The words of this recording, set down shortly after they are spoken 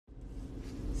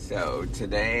So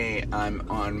today I'm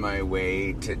on my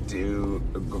way to do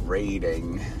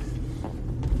grading.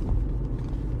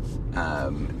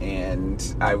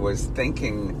 And I was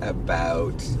thinking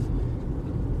about,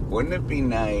 wouldn't it be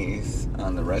nice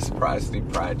on the Reciprocity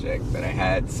project that I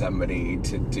had somebody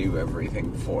to do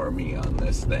everything for me on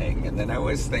this thing? And then I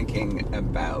was thinking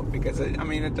about, because it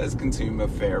does consume a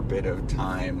fair bit of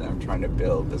time that I'm trying to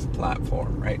build this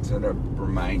platform, right? So to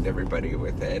remind everybody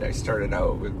with it, I started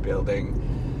out with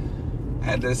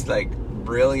had this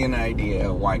brilliant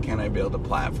idea, why can't I build a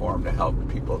platform to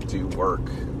help people do work?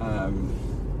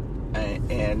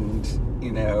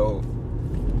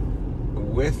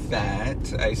 With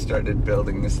that, I started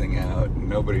building this thing out.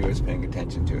 Nobody was paying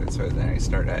attention to it, so then I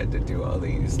had to do all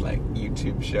these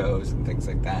YouTube shows and things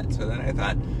like that. So then I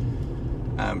thought,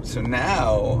 so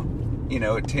now,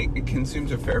 it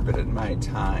consumes a fair bit of my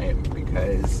time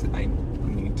because I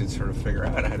need to sort of figure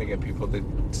out how to get people to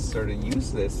sort of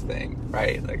use this thing,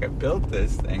 right? I built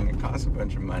this thing, it costs a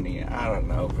bunch of money. I don't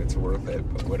know if it's worth it,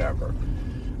 but whatever.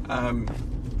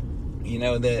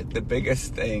 The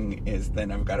biggest thing is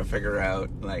then I've got to figure out,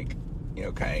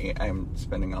 okay, I'm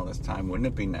spending all this time. Wouldn't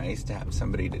it be nice to have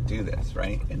somebody to do this,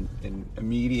 right? And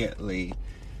immediately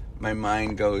my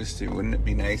mind goes to, wouldn't it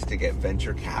be nice to get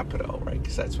venture capital, right?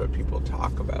 Because that's what people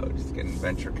talk about, is getting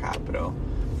venture capital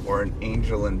or an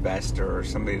angel investor or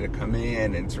somebody to come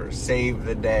in and sort of save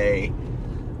the day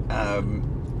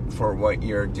for what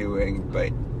you're doing.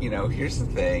 But, here's the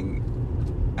thing.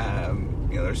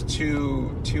 There's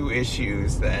two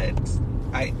issues that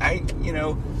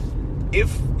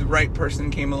if the right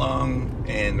person came along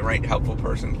and the right helpful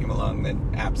person came along,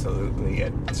 then absolutely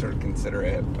I'd sort of consider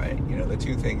it. But, the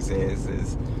two things is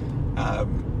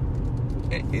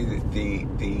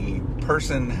the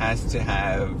person has to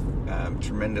have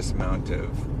tremendous amount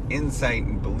of insight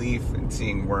and belief in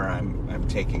seeing where I'm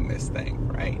taking this thing,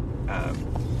 right?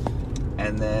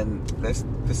 And then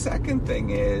the second thing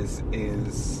is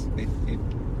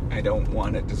I don't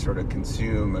want it to sort of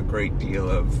consume a great deal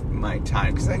of my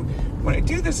time, because when I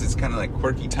do this, it's kind of like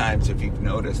quirky times, if you've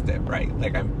noticed it, right?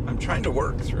 I'm trying to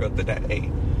work throughout the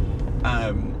day,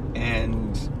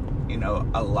 and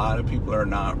a lot of people are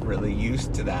not really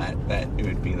used to that it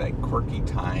would be quirky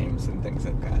times and things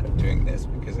like that of doing this,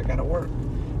 because I gotta work.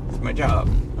 It's my job,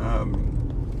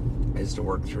 is to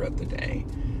work throughout the day.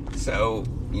 So,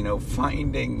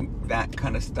 finding that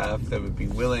kind of stuff that would be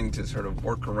willing to sort of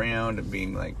work around and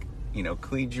being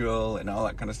collegial and all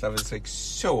that kind of stuff is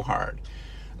so hard.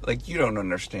 You don't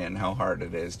understand how hard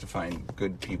it is to find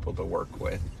good people to work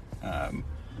with.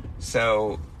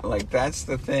 So that's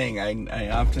the thing. I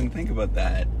often think about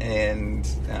that, and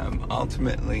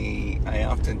ultimately I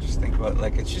often just think about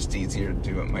it's just easier to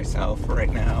do it myself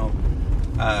right now,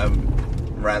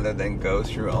 rather than go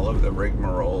through all of the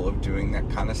rigmarole of doing that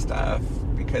kind of stuff,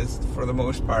 because for the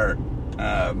most part,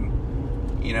 and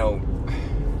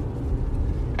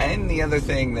the other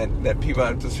thing that people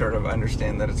have to sort of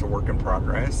understand, that it's a work in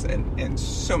progress, and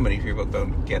so many people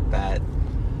don't get that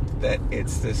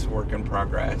it's this work in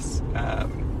progress,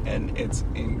 and it's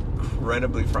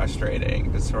incredibly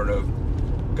frustrating to sort of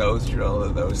go through all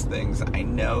of those things. I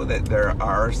know that there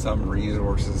are some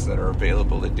resources that are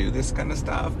available to do this kind of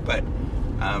stuff, but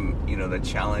the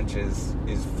challenge is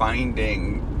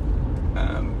finding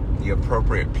the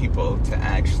appropriate people to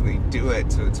actually do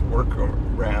it, so it's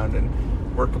workaround and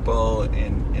workable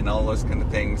and all those kind of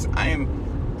things.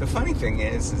 The funny thing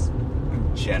is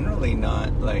I'm generally not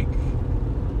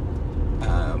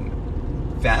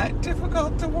that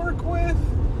difficult to work with,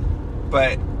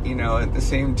 but at the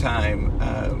same time,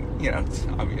 it's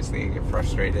obviously you get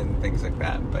frustrated and things like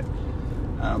that, but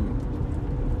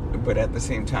at the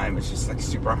same time, it's just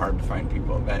super hard to find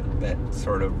people that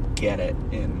sort of get it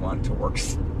and want to work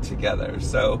together.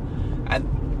 So at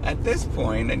this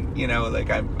point, and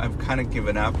I've kind of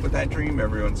given up with that dream.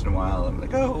 Every once in a while I'm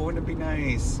oh, wouldn't it be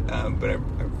nice? But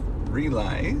I've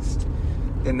realized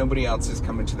that nobody else is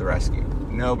coming to the rescue.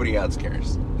 Nobody else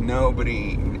cares.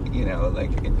 Nobody,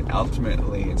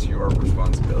 ultimately it's your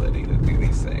responsibility to do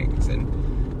these things. And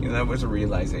that was a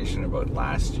realization about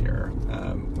last year,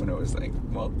 when it was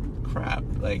well, crap,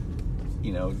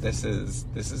 this is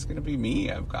going to be me.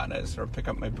 I've got to sort of pick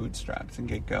up my bootstraps and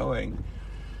get going.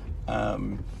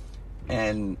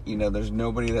 And there's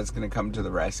nobody that's going to come to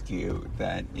the rescue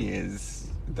that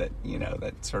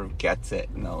sort of gets it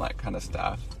and all that kind of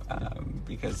stuff,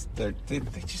 because they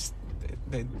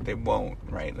won't,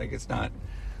 right? It's not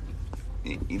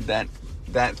that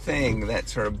thing, that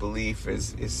sort of belief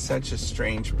is such a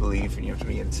strange belief, and you have to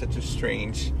be in such a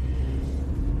strange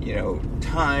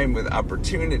time with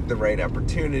the right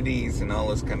opportunities and all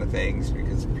those kind of things,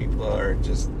 because people are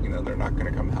just, they're not going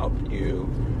to come help you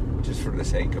just for the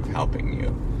sake of helping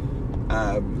you.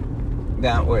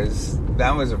 That was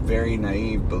a very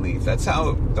naive belief. That's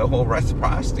how the whole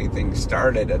reciprocity thing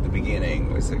started at the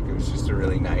beginning. It was just a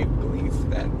really naive belief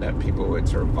that people would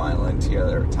sort of volunteer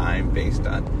their time based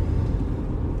on.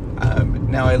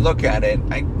 Now I look at it,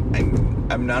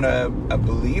 I'm not a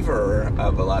believer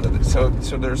of a lot of it. So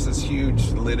there's this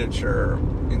huge literature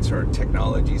in sort of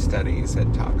technology studies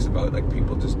that talks about like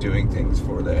people just doing things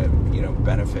for the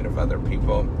benefit of other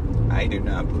people. I do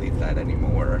not believe that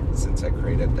anymore since I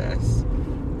created this.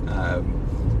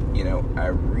 I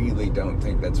really don't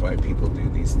think that's why people do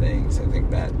these things. I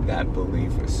think that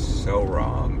belief is so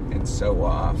wrong and so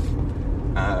off.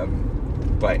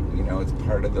 But it's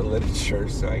part of the literature,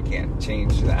 so I can't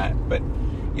change that. But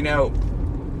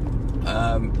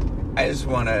I just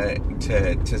want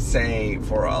to say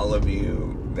for all of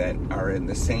you that are in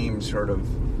the same sort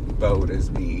of boat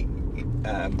as me,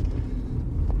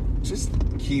 just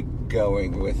keep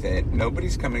going with it.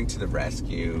 Nobody's coming to the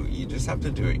rescue. You just have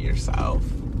to do it yourself,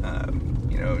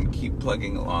 and keep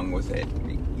plugging along with it.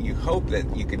 You hope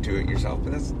that you can do it yourself,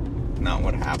 but that's not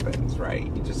what happens, right?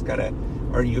 You just gotta,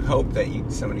 or you hope that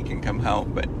somebody can come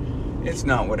help, but it's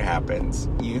not what happens.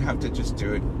 You have to just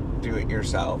do it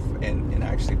yourself and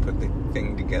actually put the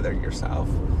thing together yourself.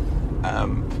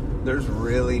 There's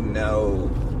really no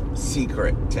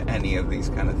secret to any of these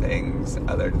kind of things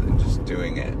other than just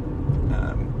doing it.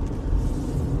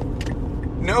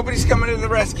 Nobody's coming to the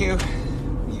rescue.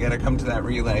 You gotta come to that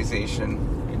realization,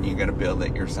 and you gotta build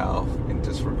it yourself and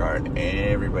disregard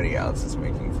everybody else that's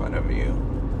making fun of you.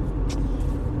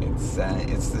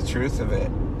 It's the truth of it.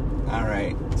 All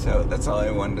right, so that's all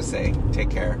I wanted to say. Take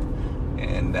care,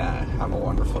 and have a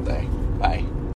wonderful day. Bye.